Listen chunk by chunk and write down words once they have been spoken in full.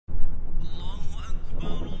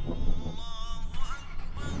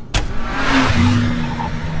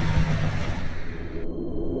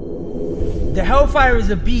hellfire is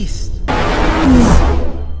a beast.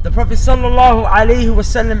 The Prophet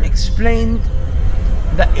ﷺ explained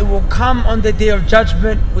that it will come on the day of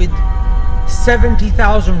judgment with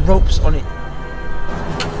 70,000 ropes on it.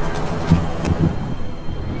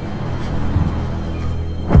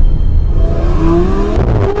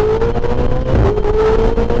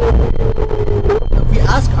 If we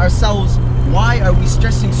ask ourselves, why are we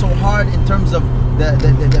stressing so hard in terms of the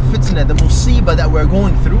fitna, the musibah that we're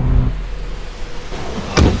going through?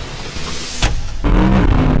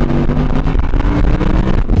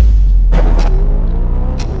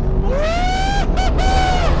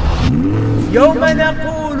 يوم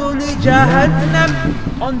نقول لجهنم,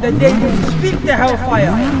 on the day we speak to hellfire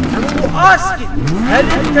and we will ask it, هل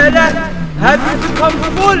امتلأت, have you become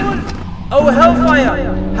full? Oh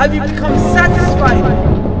hellfire, have you become satisfied?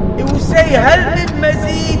 It will say, هل من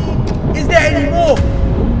مزيد, is there any more?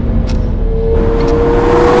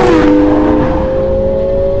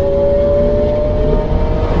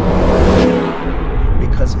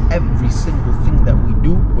 Because every single thing that we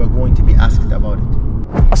do, we're going to be asked about it.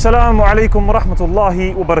 Assalamu alaikum wa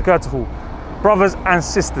rahmatullahi wa barakatuhu. Brothers and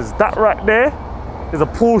sisters, that right there is a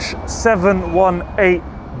Porsche 718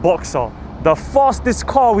 Boxer. The fastest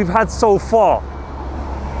car we've had so far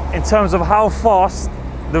in terms of how fast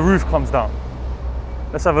the roof comes down.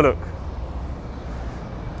 Let's have a look.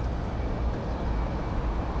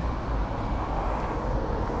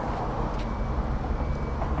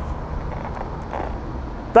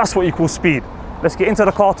 That's what you call speed. Let's get into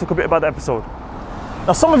the car, talk a bit about the episode.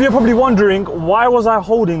 Now, some of you are probably wondering, why was I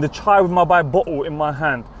holding the chai with my bite bottle in my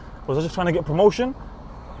hand? Was I just trying to get promotion?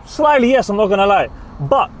 Slightly, yes, I'm not gonna lie.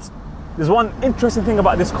 But there's one interesting thing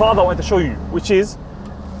about this car that I wanted to show you, which is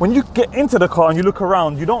when you get into the car and you look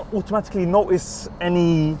around, you don't automatically notice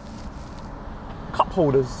any cup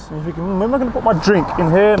holders. And you're thinking, where am I gonna put my drink? In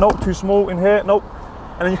here, nope, too small, in here, nope.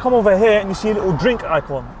 And then you come over here and you see a little drink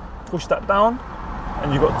icon. Push that down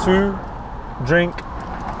and you've got 2 drink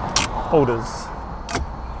holders.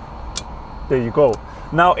 There you go.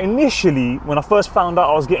 Now, initially, when I first found out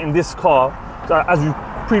I was getting this car, as we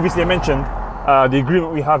previously mentioned, the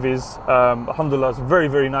agreement we have is, alhamdulillah, it's a very,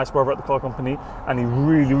 very nice brother at the car company, and he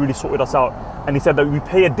really sorted us out. And he said that we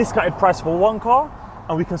pay a discounted price for one car,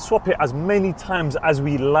 and we can swap it as many times as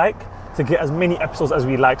we like to get as many episodes as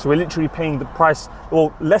we like. So we're literally paying the price,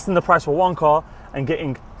 well, less than the price for one car and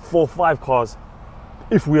getting 4 or 5 cars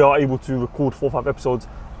if we are able to record 4 or 5 episodes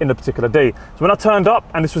in a particular day. So when I turned up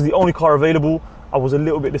and this was the only car available, I was a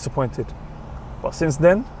little bit disappointed. But since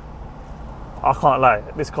then, I can't lie,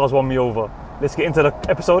 this car's won me over. Let's get into the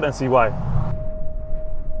episode and see why.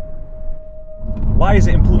 Why is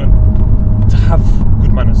it important to have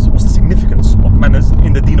good manners? What's the significance of manners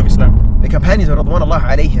in the deen of Islam? The companions of Radwanullah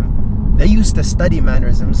alayhim, they used to study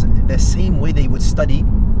mannerisms the same way they would study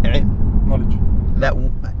knowledge. That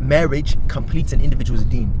marriage completes an individual's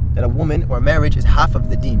deen. That a woman or marriage is half of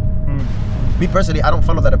the deen. Me personally, I don't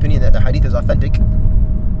follow that opinion that the hadith is authentic.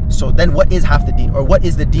 So then what is half the deen? Or what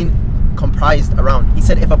is the deen comprised around? He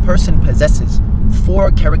said if a person possesses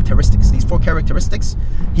 4 characteristics, these 4 characteristics,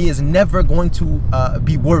 he is never going to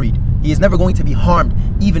be worried. He is never going to be harmed,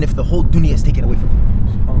 even if the whole dunya is taken away from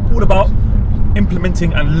him. What about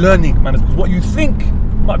implementing and learning manners? Because what you think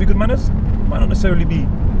might be good manners might not necessarily be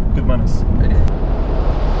good manners.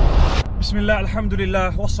 Bismillah,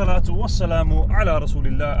 alhamdulillah, wassalatu wassalamu ala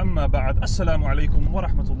rasulillah, amma ba'd. Assalamu alaikum wa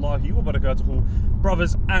rahmatullahi wa barakatuhu.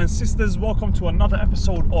 Brothers and sisters, welcome to another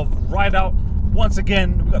episode of Ride Out. Once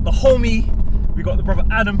again, we got the homie, we got the brother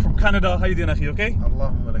Adam from Canada. How you doing, akhi, okay?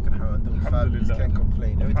 Allahumma lakal hamd. Alhamdulillah. Can't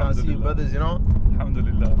complain. Every time I see you brothers, you know?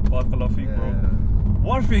 Alhamdulillah. Barakallah feek, bro.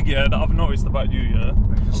 One thing, yeah, that I've noticed about you, yeah,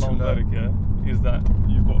 is that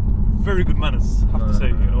you've got very good manners, I have to say,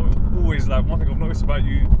 you know. Always, like, one thing I've noticed about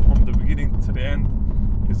you from the beginning to the end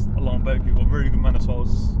is, Allahumma barik, you've got very good manners. So I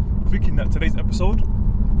was thinking that today's episode,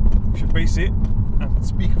 we should base it and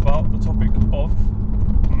speak about the topic of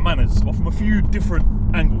manners, but from a few different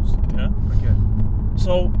angles, yeah? Okay.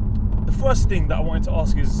 So, the first thing that I wanted to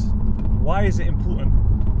ask is, why is it important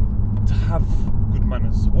to have good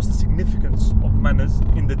manners? What's the significance of manners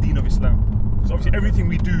in the deen of Islam? Because obviously everything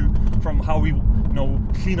we do, from how we, you know,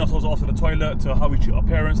 clean ourselves after the toilet, to how we treat our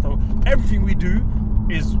parents, to everything we do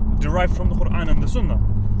is derived from the Quran and the Sunnah.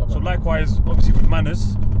 So likewise, obviously with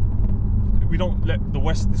manners, we don't let the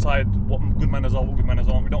West decide what good manners are, what good manners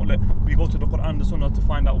aren't. We go to the Quran and the Sunnah to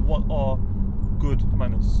find out what are good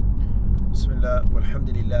manners. Bismillah,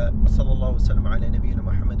 walhamdulillah, wa sallallahu wa sallam ala nabiyyina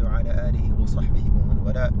Muhammad wa ala alihi wa sahbihi wa man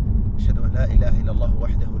wala. Ashhadu an la ilaha illallah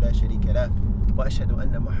wahdahu la sharika lah, wa ashhadu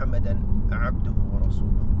anna Muhammadan abduhu wa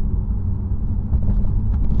rasuluh.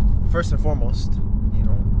 first and foremost, you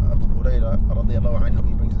know, Abu Hurairah radiallahu anhu,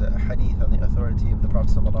 he brings a hadith on the authority of the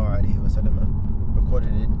Prophet sallallahu alaihi wasallam,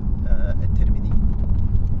 recorded in at-Tirmidhi,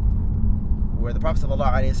 where the Prophet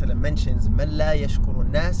sallallahu alaihi wasallam mentions, "Man la yashkuru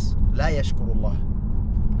nas, la yashkuru Allah."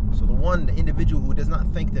 So the individual who does not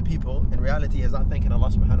thank the people, in reality is not thanking Allah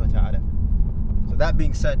subhanahu wa ta'ala. So that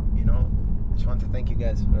being said, you know, I just want to thank you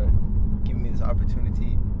guys for giving me this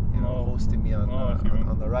opportunity, you know, hosting me on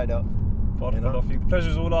the ride out. You know? The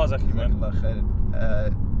pleasure's all ours, Akhi, man.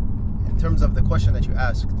 In terms of the question that you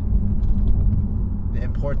asked, the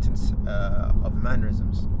importance of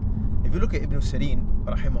mannerisms. If you look at Ibn Sirin,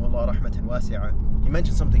 rahimahullah rahmatan wasi'a, he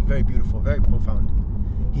mentioned something very beautiful, very profound.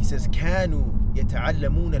 He says, كانوا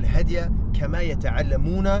يتعلمون الهدي كما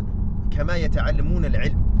يتعلمون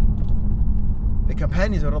العلم. The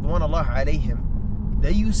companions of Radwanullah alayhim,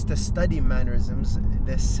 they used to study mannerisms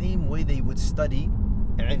the same way they would study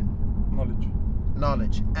ilm.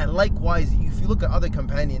 Knowledge. And likewise, if you look at other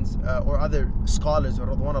companions or other scholars of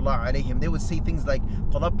Radwanullah alayhim, they would say things like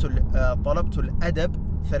طلبت الأدب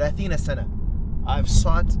 30 سنة. I've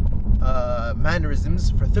sought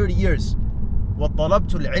mannerisms for 30 years.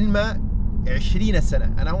 وطلبت العلم 20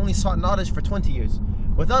 سنة. And I only sought knowledge for 20 years.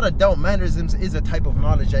 Without a doubt, mannerisms is a type of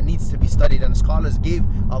knowledge that needs to be studied, and scholars gave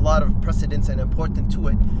a lot of precedence and importance to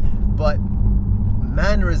it. But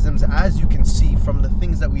mannerisms, as you can see from the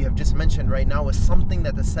things that we have just mentioned right now, is something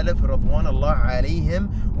that the Salaf Radwanullah alayhim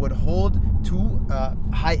would hold to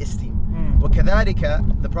high esteem.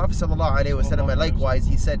 وكذلك, the Prophet sallallahu alayhi wa sallam, likewise,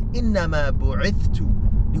 he said, إنما بعثت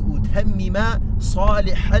لأتمم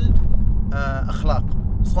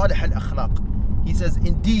صالح الأخلاق. He says,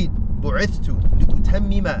 indeed, بعثت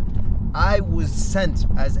لأتمم, I was sent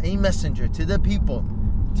as a messenger to the people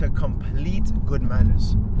to complete good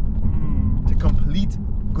manners. To complete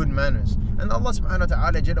good manners. And Allah subhanahu wa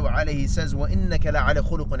ta'ala jalla wa ala, he says, وَإِنَّكَ لَعَلَى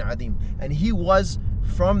خُلُقٍ عَظِيمٍ. And he was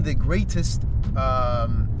from the greatest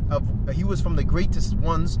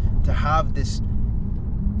ones to have this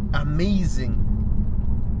amazing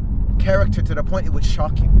character, to the point it would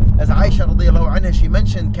shock you. As Aisha radiallahu anha, she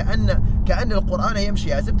mentioned كأن القرآن يمشي,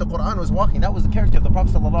 as if the Quran was walking. That was the character of the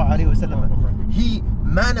Prophet sallallahu alaihi wasallam. He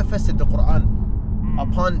manifested the Quran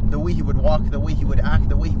upon the way he would walk, the way he would act,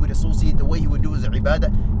 the way he would associate, the way he would do his ibadah,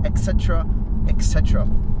 etc., etc.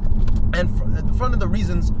 And one of the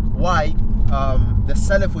reasons why the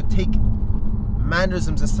Salaf would take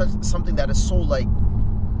mannerisms as something that is so, like,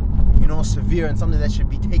 you know, severe, and something that should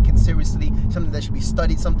be taken seriously, something that should be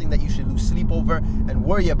studied, something that you should lose sleep over and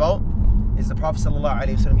worry about, is the Prophet sallallahu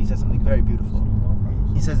alaihi wasallam. He says something very beautiful.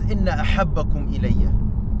 He says, "Inna ahabbakum ilayya."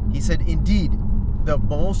 He said, indeed, the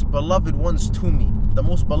most beloved ones to me, the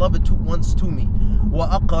most beloved ones to me,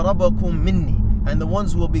 wa aqrabakum minni, and the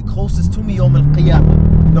ones who will be closest to me yawm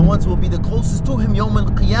al-qiyamah, the ones who will be the closest to him yawm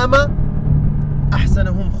al-qiyamah,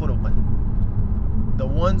 ahsanahum khuluqan, the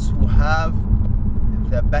ones who have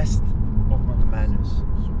the best manners.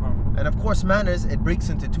 And of course, manners, it breaks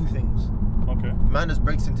into two things. Okay. Manners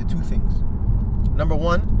breaks into two things. Number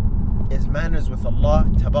one is manners with Allah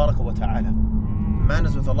tabaraka wa ta'ala.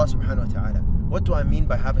 Manners with Allah subhanahu wa ta'ala. What do I mean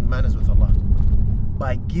by having manners with Allah?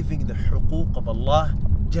 By giving the huquq of Allah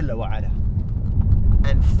jalla wa ala.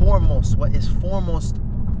 And foremost, what is foremost,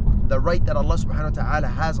 the right that Allah subhanahu wa ta'ala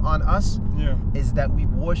has on us, is that we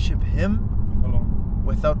worship Him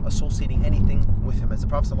without associating anything with Him. As the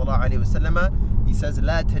Prophet sallallahu alaihi wasallam, he says,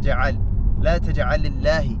 لا تجعل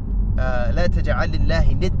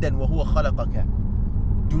لله ندا وهو خلقك.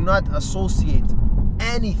 Do not associate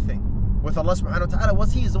anything with Allah subhanahu wa ta'ala,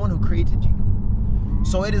 was He is the one who created you.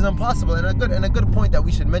 So it is impossible, and a good point that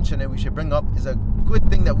we should mention and we should bring up, is a good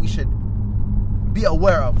thing that we should be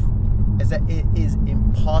aware of, is that it is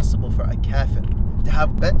impossible for a kafir to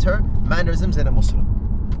have better mannerisms than a Muslim.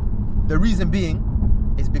 The reason being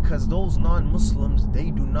is because those non-Muslims,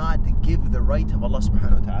 they do not give the right of Allah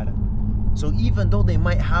subhanahu wa ta'ala. So even though they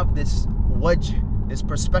might have this wajh, this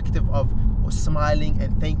perspective of smiling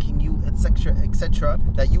and thanking you, etc., etc.,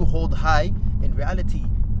 that you hold high, in reality,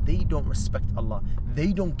 they don't respect Allah.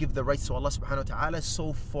 They don't give the rights to Allah subhanahu wa ta'ala.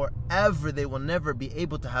 So forever they will never be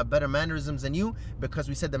able to have better mannerisms than you, because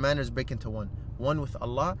we said the manners break into one with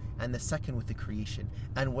Allah, and the second with the creation.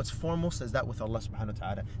 And what's foremost is that with Allah subhanahu wa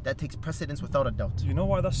ta'ala. That takes precedence without a doubt. You know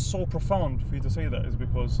why that's so profound for you to say that? Is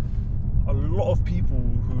because a lot of people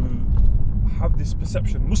who have this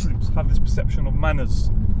perception, Muslims have this perception of manners,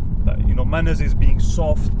 that, you know, manners is being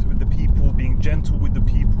soft with the people, being gentle with the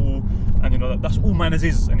people, and, you know, that's all manners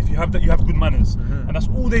is. And if you have that, you have good manners. And that's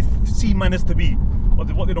all they see manners to be.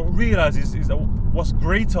 But what they don't realize is that what's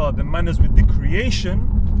greater than manners with the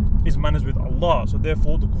creation is manners with Allah. So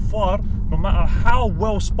therefore, the kuffar, no matter how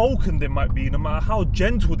well spoken they might be, no matter how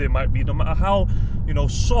gentle they might be, no matter how,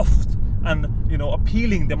 soft and,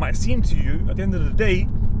 appealing they might seem to you, at the end of the day,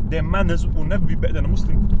 their manners will never be better than a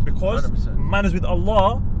Muslim, because 100%. manners with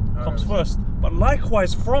Allah comes 100%. first. But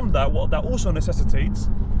likewise, from that, what that also necessitates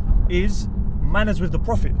is manners with the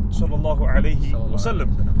Prophet sallallahu alaihi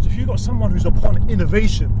wasallam. So if you've got someone who's upon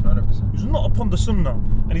innovation, 100%. who's not upon the Sunnah,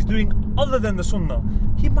 and he's doing other than the Sunnah,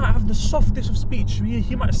 he might have the softest of speech.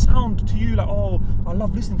 He might sound to you like, oh, I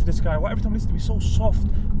love listening to this guy. Why every time I listen to him, he's so soft,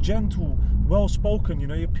 gentle, well spoken.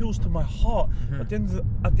 He appeals to my heart. At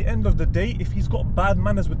the end of the day, if he's got bad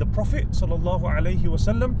manners with the Prophet sallallahu alaihi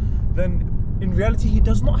wasallam, then in reality he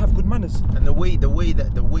does not have good manners. And the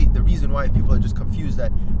reason why people are just confused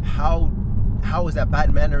that how is that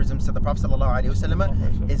bad mannerisms to the Prophet sallallahu alaihi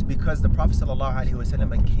wasallam is because the Prophet sallallahu alaihi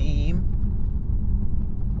wasallam came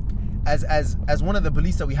as one of the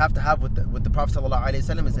beliefs that we have to have with the Prophet sallallahu alaihi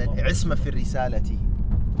wasallam is that isma fi risalati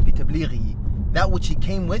fi tablighi, that which he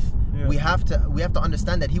came with. Yeah. We have to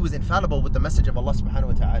understand that he was infallible with the message of Allah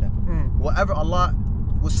subhanahu wa ta'ala. Whatever Allah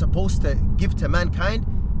was supposed to give to mankind,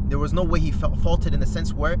 there was no way he faulted in the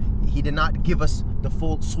sense where he did not give us the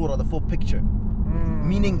full surah, the full picture.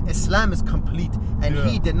 Meaning Islam is complete, and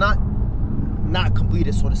he did not complete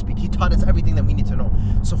it, so to speak. He taught us everything that we need to know.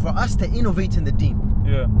 So for us to innovate in the deen,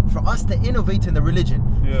 for us to innovate in the religion,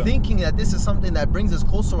 thinking that this is something that brings us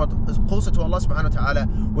closer to Allah subhanahu wa ta'ala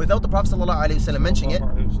without the Prophet sallallahu alaihi wasallam mentioning it,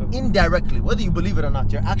 indirectly, whether you believe it or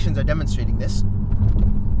not, your actions are demonstrating this,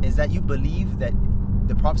 is that you believe that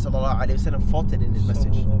the Prophet sallallahu alaihi wasallam faulted in his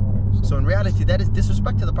message. So in reality, that is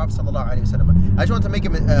disrespect to the Prophet sallallahu alaihi wasallam. I just want to make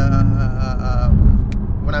him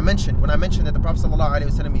when I mentioned that the Prophet sallallahu alaihi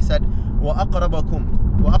wasallam, he said وَأَقْرَبَكُمْ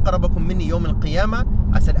مِنِّي يَوْمِ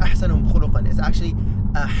الْقِيَامَةِ, I said أَحْسَنُهُمْ خُلُقًا. It's actually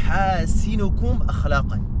أَحَاسِنُكُمْ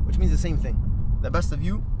أَخْلَاقًا, which means the same thing. The best of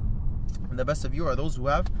you are those who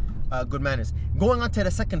have good manners. Going on to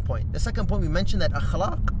the second point. The second point, we mentioned that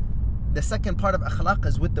akhlaq, the second part of akhlaq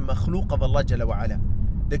is with the makhluq of Allah Jalla wa Ala,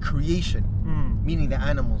 the creation, meaning the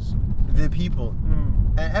animals, the people,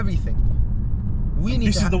 and everything.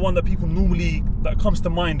 This is the one that people normally, that comes to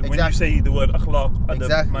mind when you say the word akhlaq and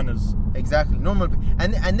the manners. Exactly. Normal.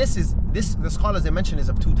 And this the scholars they mention is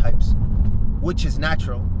of two types, which is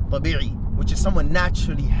natural, tabi'i, which is someone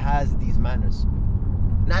naturally has these manners.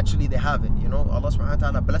 Naturally they have it. Allah subhanahu wa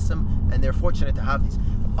ta'ala bless them and they're fortunate to have these.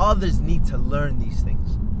 Others need to learn these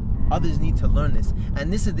things. Others need to learn this.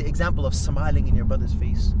 And this is the example of smiling in your brother's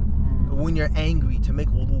face. When you're angry, to make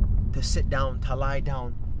wudu, to sit down, to lie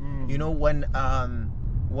down.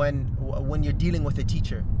 When you're dealing with a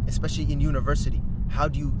teacher, especially in university, how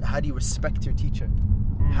do you respect your teacher?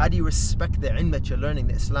 How do you respect the ilm that you're learning,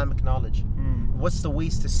 the Islamic knowledge? What's the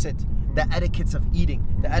ways to sit? The etiquettes of eating,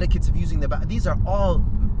 the etiquettes of using the bath. These are all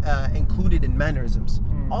included in mannerisms.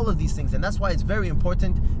 All of these things, and that's why it's very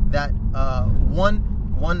important that one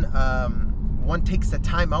takes the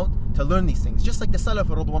time out to learn these things. Just like the Salaf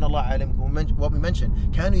radwanallahu alayhim, what we mentioned,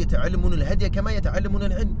 كانوا يتعلمون الهدي كما يتعلمون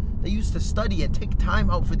العلم. They used to study and take time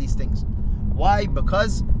out for these things. Why?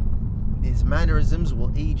 Because these mannerisms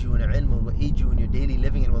will aid you in ilm, will aid you in your daily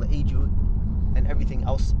living, and will aid you in everything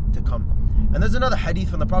else to come. And there's another hadith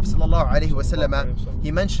from the Prophet sallallahu alaihi wasallam.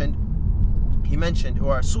 He mentioned,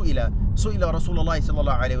 or su'ila Rasulullah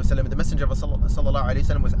sallallahu alaihi wasallam, the Messenger of Allah sallallahu alaihi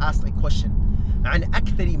wasallam was asked a question. عن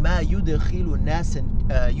أكثر ما يدخل الناس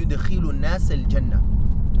الجنة.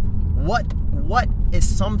 What is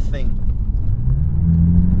something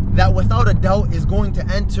that without a doubt is going to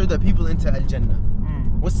enter the people into Al-Jannah?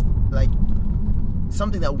 What's like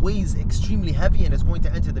something that weighs extremely heavy and is going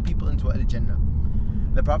to enter the people into Al-Jannah?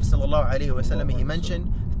 The Prophet sallallahu alaihi wasallam, he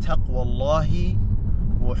mentioned taqwallahi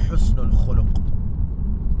wa husnul khuluq.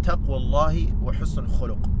 Taqwallahi wa husnul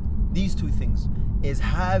khuluq. These two things is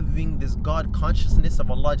having this God consciousness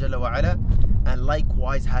of Allah Jalla wa Ala, and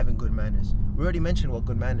likewise having good manners. We already mentioned what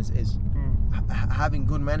good manners is. Having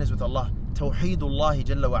good manners with Allah. Tawheedullah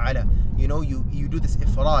Jalla wa Ala. You do this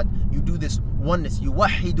ifrad, you do this oneness, you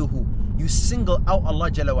wahiduhu, you single out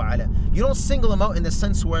Allah Jalla wa Ala. You don't single him out in the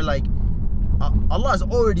sense where like Allah is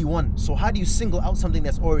already one. So how do you single out something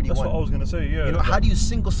that's already one? That's what I was going to say, yeah. How do you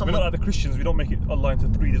single someone? We're not like the Christians, we don't make it Allah into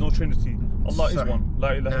three. There's no Trinity. Allah is one. La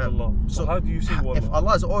ilaha illallah. So how do you single Allah? If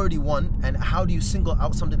Allah is already one, and how do you single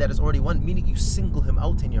out something that is already one? Meaning you single him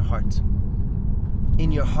out in your heart.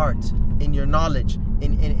 In your heart, in your knowledge,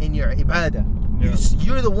 in your ibadah. Yeah.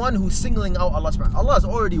 You're the one who's singling out Allah subhanahu wa ta'ala. Allah is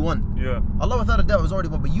already one. Yeah. Allah without a doubt is already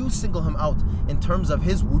one, but you single him out in terms of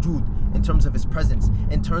his wujud, in terms of his presence,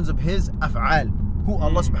 in terms of his af'al, who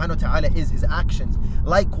Allah subhanahu wa ta'ala is, his actions.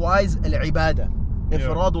 Likewise, al-ibadah.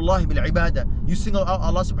 إفراد الله بالعبادة. You single out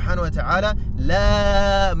Allah subhanahu wa ta'ala.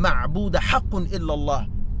 لا معبود حق إلا الله.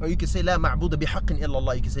 Or you can say لا معبود بحق إلا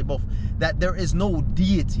الله. You can say both. That there is no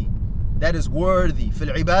deity that is worthy في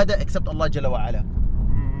العبادة except Allah جل وعلا.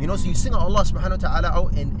 You know, so you single Allah subhanahu wa ta'ala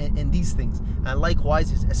out in these things. And likewise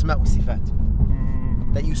His asma wa sifat.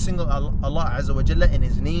 That you single Allah azza wa jalla in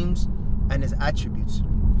His names and His attributes.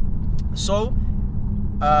 So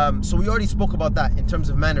we already spoke about that in terms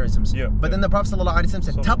of mannerisms. But then the Prophet ﷺ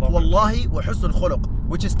said, Taqwa Allahi wa husnul khuluq,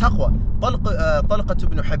 which is taqwa. Talqat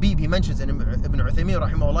ibn Habib, he mentions, and Ibn Uthaymin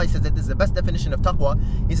rahimahullah, he says that this is the best definition of taqwa.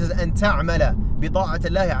 He says, أن تعمل بطاعة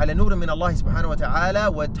الله على نور من الله سبحانه وتعالى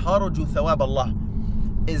وترجو ثواب الله.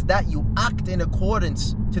 Is that you act in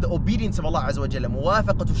accordance to the obedience of Allah azza wa jalla.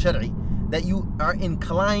 Muwafaqatu shar'i. That you are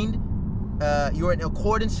inclined, you're in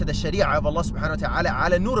accordance to the sharia of Allah subhanahu wa ta'ala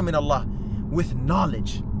ala nur min Allah, with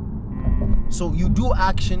knowledge. So you do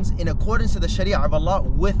actions in accordance to the sharia of Allah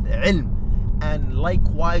with ilm. And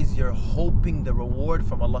likewise you're hoping the reward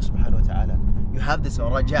from Allah subhanahu wa ta'ala. You have this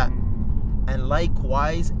raja. And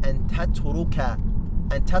likewise and tatruka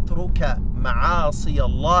معاصي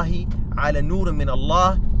الله على نور من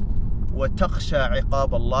الله وتخشى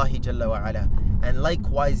عقاب الله جل وعلا. And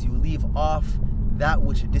likewise you leave off that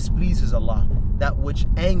which displeases Allah, that which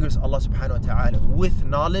angers Allah subhanahu wa ta'ala, with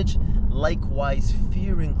knowledge, likewise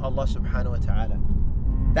fearing Allah subhanahu wa ta'ala.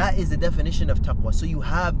 That is the definition of taqwa. So you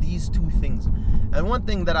have these two things. And one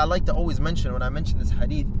thing that I like to always mention when I mention this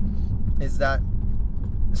hadith is that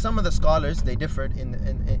some of the scholars, they differed in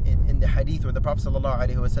the hadith where the Prophet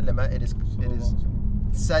ﷺ, it is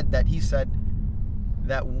said that he said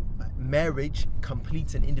that marriage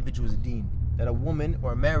completes an individual's deen. That a woman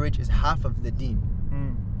or marriage is half of the deen.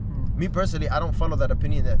 Me personally, I don't follow that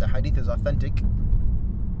opinion that the hadith is authentic.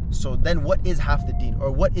 So then what is half the deen?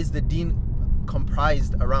 Or what is the deen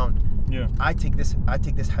comprised around? I take this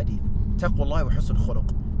hadith. Taqwallahi wa husnul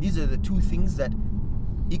khuluq. These are the two things that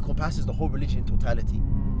encompasses the whole religion in totality.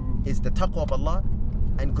 Is the taqwa of Allah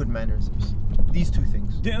and good mannerisms. These two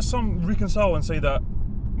things. Didn't some reconcile and say that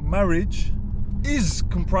marriage is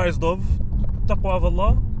comprised of taqwa of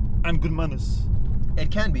Allah and good manners?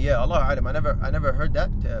 It can be, yeah. Allah a'lam. I never heard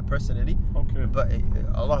that personally. Okay. But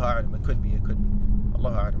Allah a'lam. It could be.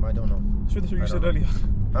 Allah a'lam. I don't know. So that's what you said earlier.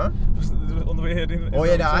 Huh? On the way here.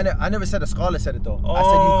 I never said a scholar said it though. I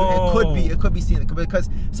said it could be seen, because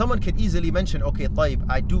someone could easily mention, okay, طيب,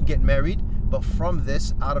 I do get married, but from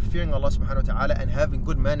this, out of fearing Allah subhanahu wa ta'ala and having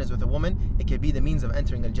good manners with a woman, it could be the means of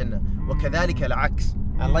entering al-Jannah. وَكَذَلِكَ الْعَكْسِ.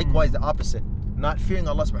 And likewise the opposite. Not fearing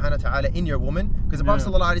Allah subhanahu wa ta'ala in your woman, because the Prophet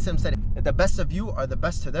sallallahu alaihi wasallam said that the best of you are the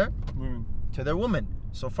best to their woman.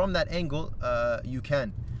 So from that angle, you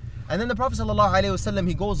can. And then the Prophet sallallahu alaihi wasallam,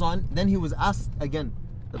 he goes on, then he was asked again.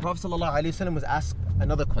 The Prophet ﷺ was asked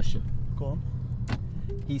another question. Go on.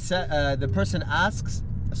 He said, the person asks,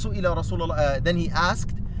 سئل رسول الله, then he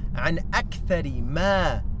asked, عن أكثر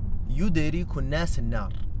ما يدرك الناس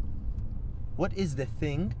النار. What is the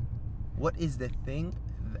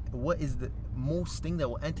most thing that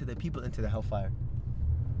will enter the people into the hellfire?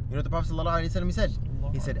 You know what the Prophet ﷺ he said?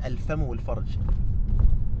 He said, الفم والفرج.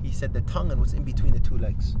 He said the tongue and what's in between the two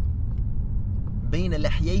legs. بين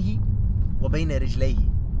لحييه وبين رجليه.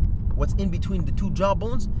 What's in between the two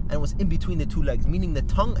jawbones and what's in between the two legs, meaning the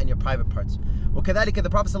tongue and your private parts. وكذلك the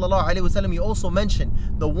Prophet ﷺ, he also mentioned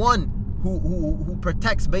the one who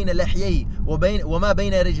protects بين لحييه وما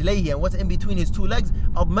بين رجليه, and what's in between his two legs,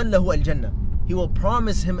 أضمن له الجنة. He will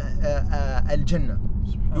promise him al-Jannah.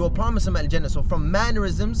 He will promise him al-Jannah. So from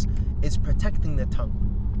mannerisms is protecting the tongue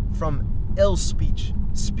from ill speech,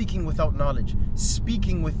 speaking without knowledge,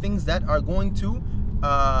 speaking with things that are going to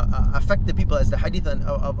affect the people, as the hadith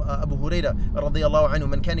of Abu Hurairah radiyallahu anhu,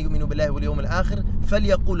 من كان يؤمن بالله واليوم الآخر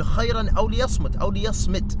فليقول خيرا أو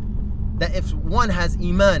ليصمت. That if one has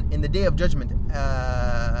iman in the day of judgment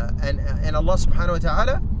and Allah subhanahu wa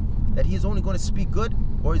ta'ala, that he is only going to speak good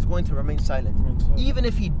or he's going to remain silent. Even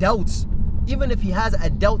if he doubts, even if he has a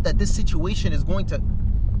doubt that this situation is going to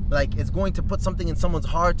put something in someone's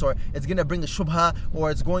heart, or it's going to bring a shubha, or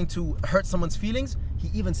it's going to hurt someone's feelings, he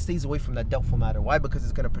even stays away from that doubtful matter. Why? Because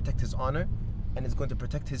it's going to protect his honor and it's going to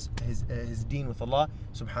protect his deen with Allah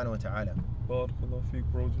subhanahu wa ta'ala. Barakallahu feek,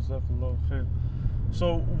 bro. Jazakallahu khair.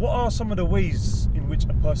 So what are some of the ways in which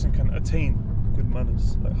a person can attain good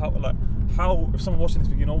manners? How if someone watching this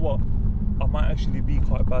thinking, you know what, I might actually be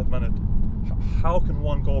quite bad mannered, how can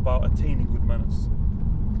one go about attaining good manners?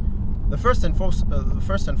 The first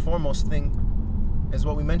and foremost thing is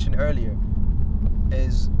what we mentioned earlier.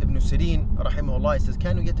 Is Ibn Sirin rahimahullah, he says,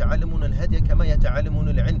 كانوا يتعلمون الهدي كما يتعلمون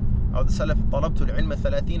العلم. أو the Salaf طلبت العلم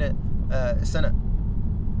 30 سنة.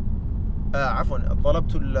 عفوا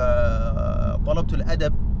طلبت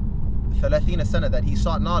الأدب 30 سنة, that he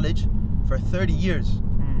sought knowledge for 30 years.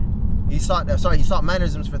 He sought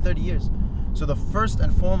mannerisms for 30 years. So the first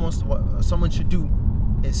and foremost what someone should do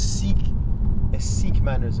is seek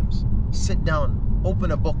mannerisms. Sit down,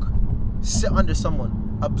 open a book, sit under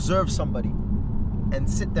someone, observe somebody, and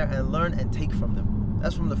sit there and learn and take from them.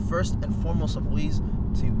 That's from the first and foremost of ways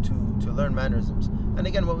to learn mannerisms. And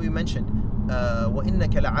again, what we mentioned,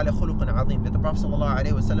 وَإِنَّكَ لَعَلَى خُلُقٍ عَظِيمٍ, that the Prophet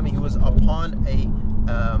ﷺ, he was upon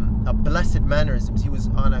a blessed mannerisms. He was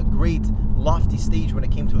on a great lofty stage when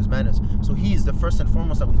it came to his manners. So he is the first and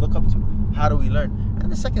foremost that we look up to. How do we learn?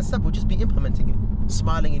 And the second step would just be implementing it,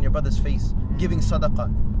 smiling in your brother's face, giving sadaqah,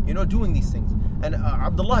 doing these things. And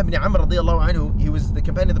Abdullah ibn Amr radiallahu anhu, he was the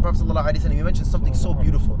companion of the Prophet sallallahu alaihi wasallam. He mentioned something so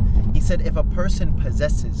beautiful. He said, if a person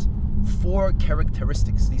possesses 4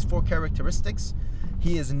 characteristics, these 4 characteristics,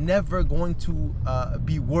 he is never going to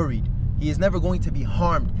be worried. He is never going to be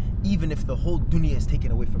harmed, even if the whole dunya is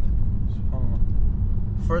taken away from him.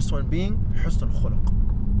 First one being husn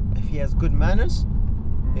al-khuluq. If he has good manners,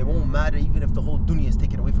 it won't matter even if the whole dunya is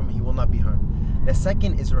taken away from him, he will not be harmed. The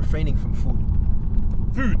second is refraining from food.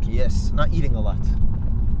 Yes, not eating a lot.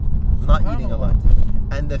 Not eating a lot.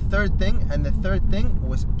 And the third thing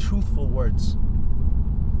was truthful words.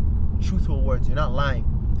 Truthful words. You're not lying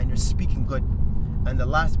and you're speaking good. And the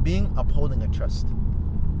last being upholding a trust.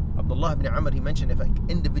 Abdullah ibn Amr, he mentioned if an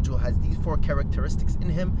individual has these 4 characteristics in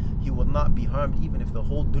him, he will not be harmed even if the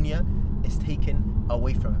whole dunya is taken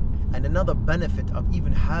away from him. And another benefit of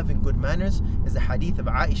even having good manners is the hadith of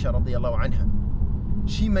Aisha radiallahu anha.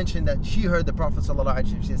 She mentioned that she heard the Prophet sallallahu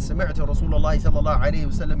alaihi wasallam, she said, سمعت رسول الله صلى الله عليه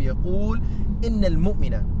وسلم يقول إن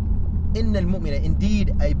المؤمن,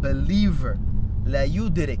 indeed a believer, لا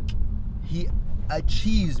يدرك, he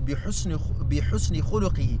achieves بحسن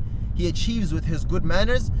خلقه, he achieves with his good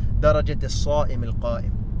manners درجة الصائم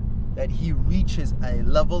القائم, that he reaches a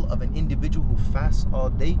level of an individual who fasts all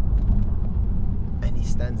day and he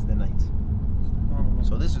stands the night.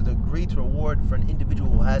 So this is a great reward for an individual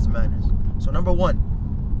who has manners. So number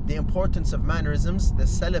 1, the importance of mannerisms, the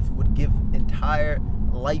Salaf would give entire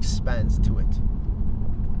lifespans to it.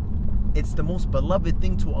 It's the most beloved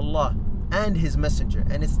thing to Allah and His Messenger,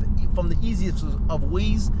 and it's from the easiest of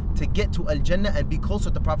ways to get to Al-Jannah and be closer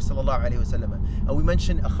to the Prophet ﷺ. And we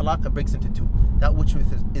mentioned akhlaq breaks into 2. That which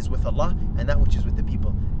is with Allah and that which is with the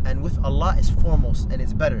people. And with Allah is foremost and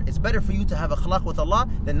it's better. It's better for you to have akhlaq with Allah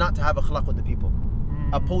than not to have akhlaq with the people.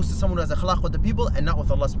 Opposed to someone who has akhlaq with the people and not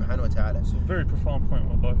with Allah subhanahu wa ta'ala. It's a very profound point,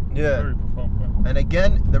 wallahi. Yeah. Very profound point. And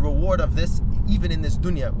again, the reward of this, even in this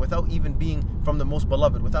dunya, without even being from the most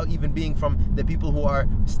beloved, without even being from the people who are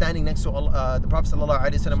standing next to the Prophet sallallahu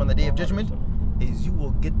alaihi wasallam on the Day of Judgment, is you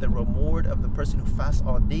will get the reward of the person who fasts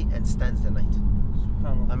all day and stands the night.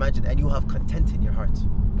 Imagine, and you have content in your heart.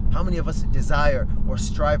 How many of us desire or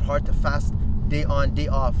strive hard to fast day on, day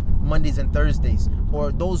off, Mondays and Thursdays,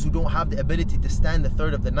 or those who don't have the ability to stand the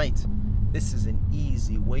third of the night? This is an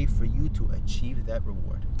easy way for you to achieve that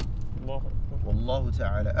reward. Wallahu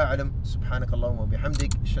ta'ala a'lam. Subhanakallahumma wa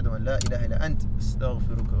bihamdik, ashhadu an la ilaha illa ant,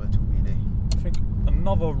 astaghfiruka wa atubu ilayh. I think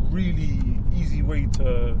another really easy way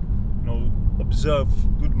to, observe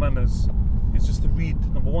good manners is just to read,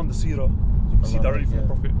 number 1, the seerah. You can see directly from the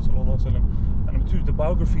Prophet sallallahu alaihi wasallam. And number 2, the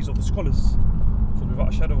biographies of the scholars. Because without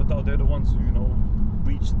a shadow of a doubt, they're the ones who,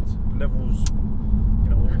 reached levels,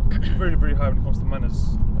 very, very high when it comes to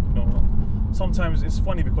manners. Sometimes it's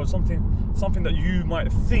funny because something that you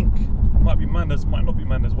might think might be manners might not be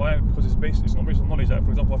manners. Why? Because it's not based on knowledge. Like,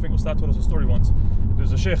 for example, I think Ustad told us a story once.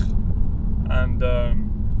 There's a sheikh, and I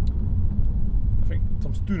think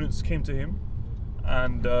some students came to him,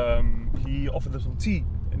 and he offered them some tea,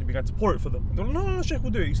 and he began to pour it for them. And they were like, no, sheikh,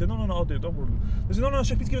 we'll do it. He said, no, I'll do it, don't worry. They said, no,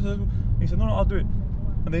 sheikh, please give it to us. He said, no, I'll do it.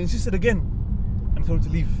 And they insisted again, and told him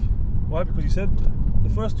to leave. Why? Because he said, the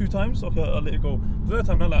first 2 times, okay, I'll let it go. The third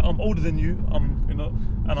time, now, like, I'm older than you, and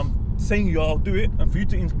I'm saying I'll do it, and for you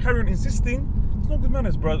to carry on insisting, it's not good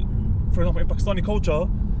manners, bro. For example, in Pakistani culture,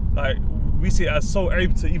 like, we see it as so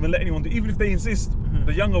aib to even let anyone do, even if they insist,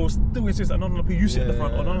 the younger will still insist, no, you sit at the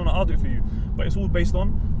front, or no, I'll do it for you. But it's all based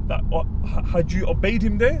on that, had you obeyed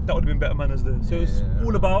him there, that would have been better manners there. So it's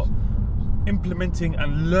all about implementing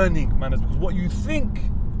and learning manners, because what you think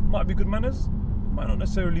might be good manners might not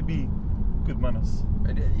necessarily be good manners.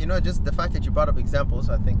 Just the fact that you brought up examples,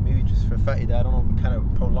 I think maybe just for Faida, I don't know if we kind of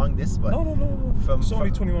prolong this, but no. It's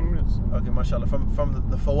only 21 minutes. Okay, mashallah. From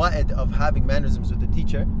the fawaid of having mannerisms with the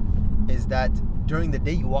teacher is that during the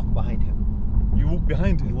day you walk behind him. You walk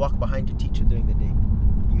behind him? You walk behind your teacher during the day.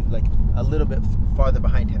 You like a little bit farther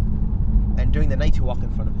behind him. And during the night you walk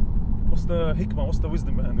in front of him. What's the hikmah? What's the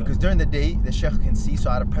wisdom behind Because that? during the day, the sheikh can see, so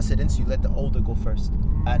out of precedence, you let the older go first.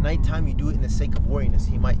 At night time, you do it in the sake of wariness.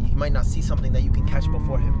 He might not see something that you can catch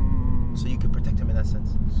before him, so you can protect him in that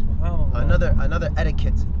sense. Subhanallah.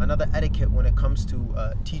 Another etiquette when it comes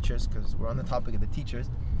to teachers, because we're on the topic of the teachers,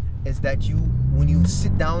 is that when you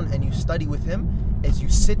sit down and you study with him, is you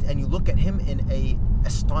sit and you look at him in a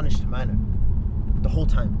astonished manner the whole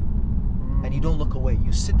time, and you don't look away.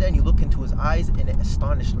 You sit there and you look into his eyes in an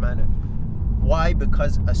astonished manner. Why?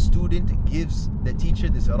 Because a student gives the teacher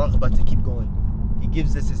this raghbah to keep going. He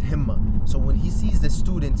gives this his himma. So when he sees the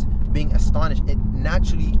student being astonished, it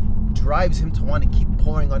naturally drives him to want to keep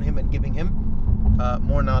pouring on him and giving him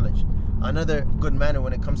more knowledge. Another good manner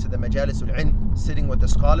when it comes to the majalisul ilm, sitting with the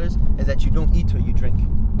scholars, is that you don't eat or you drink.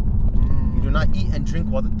 You do not eat and drink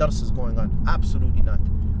while the dars is going on. Absolutely not.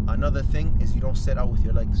 Another thing is you don't sit out with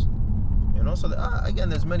your legs. You know, so again,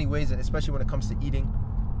 there's many ways, especially when it comes to eating.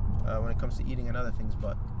 When it comes to eating and other things,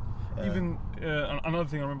 but even another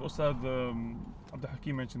thing I remember, Ustad Abdul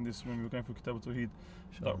Hakim mentioned this when we were going through Kitab al-Tawheed,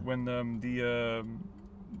 that when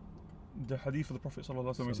the hadith of the Prophet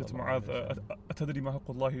sallallahu alaihi wasallam, he said to Mu'adh, "Atadri ma haqqu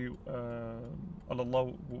Allahi ala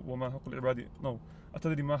Allah wa ma haqqu al-ibadi?" No,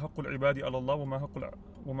 "Atadri ma haqqu al-ibadi ala Allah wa ma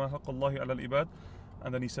haqqu Allahi ala al-ibad?"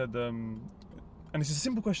 And then he said, and it's a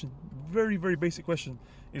simple question, very very basic question,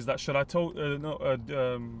 is that shall I tell?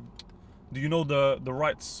 Do you know the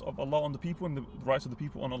rights of Allah on the people and the rights of the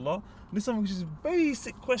people on Allah? And this is something which is a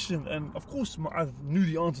basic question, and of course Mu'adh knew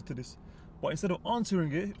the answer to this, but instead of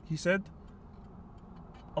answering it, he said,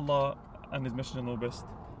 Allah and His Messenger know best.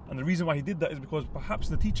 And the reason why he did that is because perhaps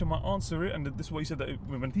the teacher might answer it, and this is what he said, that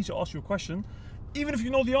when a teacher asks you a question, even if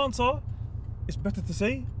you know the answer, it's better to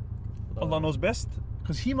say Allah knows best,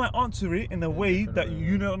 because he might answer it in a way that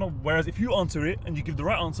you don't know. Whereas if you answer it and you give the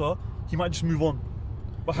right answer, he might just move on.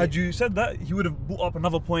 But had you said that, he would have brought up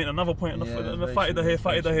another point, and fighted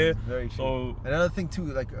here. Very true. So another thing too,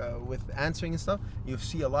 like with answering and stuff, you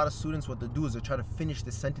see a lot of students, what they do is they try to finish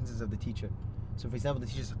the sentences of the teacher. So for example, the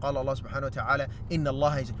teacher says, "Qala Allah subhanahu wa ta'ala, inna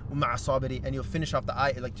Allah ma'a sabiri," and you'll finish off the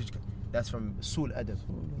ayah like that's from Sul Adab.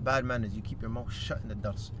 Bad manners. You keep your mouth shut in the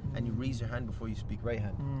dars, and you raise your hand before you speak. Right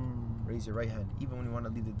hand. Raise your right hand, even when you want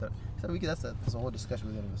to leave the dars. So that's a whole discussion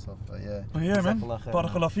within itself. But yeah. But yeah, man.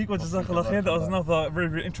 Barakallah feek wa jazakallah khair. That was another very,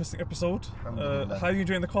 very interesting episode. How are you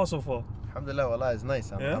enjoying the car so far? Alhamdulillah, wallah, it's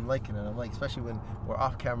nice. I'm liking it. I'm like, especially when we're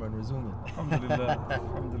off camera and we're zooming. Alhamdulillah,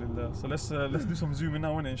 alhamdulillah. So let's do some zooming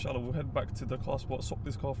now, innit? Inshallah, we'll head back to the car spot, swap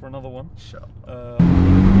this car for another one. Inshallah.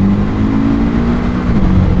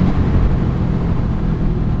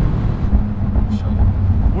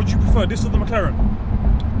 Would you prefer this or the McLaren?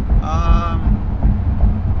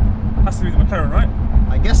 Has to be the McLaren, right?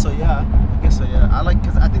 I guess so, yeah. I like,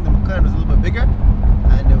 because I think the McLaren was a little bit bigger,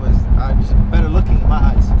 and it was just better looking in my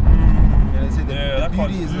eyes. Yeah, they say the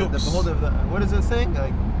beauty is the beholder. What is it saying?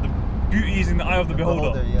 Like the beauty is in the eye of the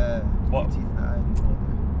beholder. Yeah. What? Beauty is in the eye of the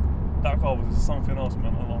beholder. That car was something else,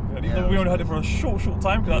 man. Even though we only had it for a short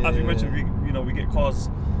time, because as you mentioned, we get cars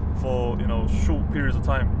for short periods of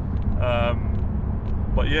time.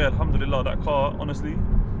 But yeah, alhamdulillah, that car, honestly,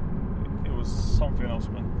 it was something else,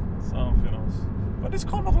 man. Something else. But this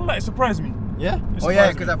car, I'm not gonna lie, it surprised me. Yeah?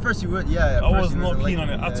 Because at first you would, I was not keen on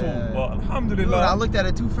it at all, but alhamdulillah. You know, I looked at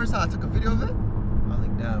it too first time, I took a video of it. I was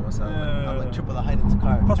like, damn, what's up? I'm like triple the height of this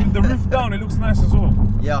car. Plus with the roof down, it looks nice as well.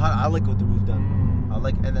 Yeah, I like with the roof down. I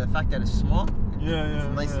like, and the fact that it's small, it's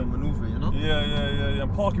nice to maneuver, you know? Yeah.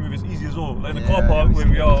 And parking with it's easy as well. Like in the car park where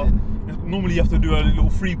we are, normally you have to do a little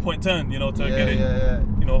 3-point turn, to get it.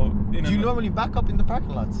 Do you normally back up in the parking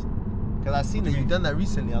lots? Because I've seen that you've done that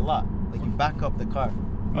recently a lot. Like you back up the car.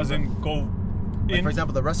 As in go in? Like for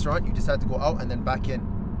example, the restaurant, you just had to go out and then back in.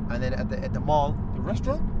 And then at the mall. The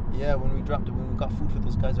restaurant? Yeah, when we got food for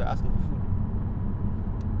those guys who are asking for food.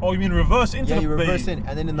 Oh, you mean reverse into the bay? Yeah, you reverse in.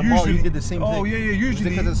 And then in the mall, you did the same thing. Oh, yeah,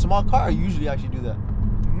 usually. Because it's a small car, you usually actually do that.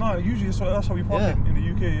 No, usually that's how we park in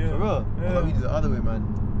the UK, yeah. For real? Yeah. I thought we do the other way, man.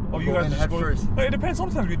 Oh, you guys just go first? It depends,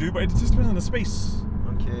 sometimes we do, but it just depends on the space.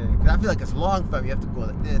 Okay, because I feel like it's long, fam. You have to go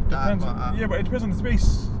like this. Yeah, but it depends on the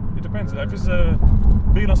space. It depends. Like if it's a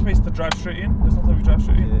big enough space to drive straight in, there's sometimes we drive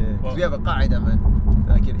straight in. Yeah, because we have a qaida, man.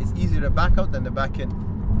 Like it's easier to back out than to back in.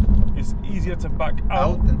 It's easier to back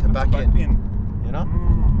out than to back in. You know?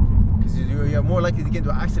 Because you're more likely to get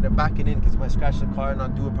into an accident backing in, because you might scratch the car and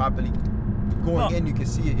not do it properly. Going in, you can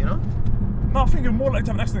see it, you know? No, I think you're more likely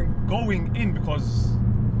to have an accident going in, because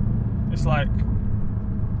it's like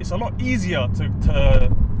it's a lot easier to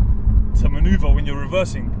maneuver when you're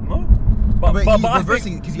reversing, no? But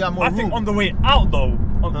reversing because you got more room. I think on the way out though,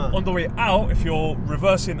 on the way out, if you're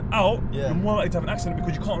reversing out, you're more likely to have an accident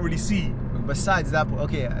because you can't really see. Besides that,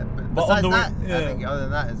 okay, But Besides on the way, that, yeah. I think other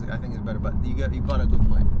than that, I think it's better. But you got a good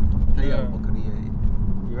point. Hey, Yeah.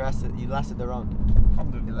 you lasted the round. You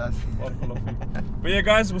Alhamdulillah. lasted. But yeah,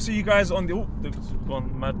 guys, we'll see you guys on the. Oh, it's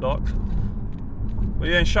gone mad dark. But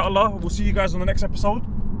yeah, inshallah, we'll see you guys on the next episode.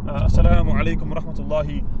 Assalamu alaikum wa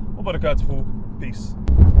rahmatullahi wa barakatuhu. Peace.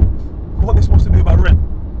 What are they supposed to do about rent?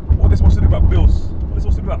 What are they supposed to do about bills? What are they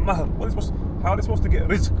supposed to do about mahar? How are they supposed to get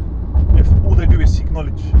rizq if all they do is seek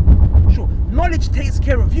knowledge? Sure, knowledge takes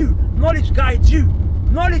care of you. Knowledge guides you.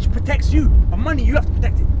 Knowledge protects you. But money, you have to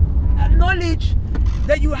protect it. And knowledge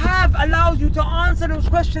that you have allows you to answer those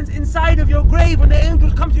questions inside of your grave when the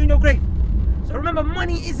angels come to you in your grave. So remember,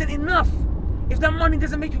 money isn't enough. If that money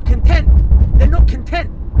doesn't make you content, they're not content.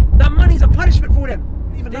 That money is a punishment for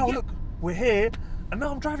them. Even They now, get- look, we're here, and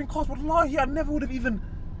now I'm driving cars. Wallahi, I never would have even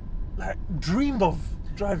dreamed of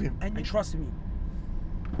driving. And trust me,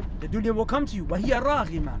 the dunya will come to you. وَهِيَ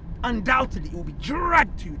رَاغِمَةٌ. Undoubtedly, it will be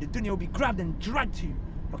dragged to you. The dunya will be grabbed and dragged to you.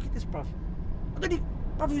 Look at this, bruv. Look at it.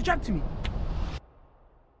 Bruv, you dragged to me.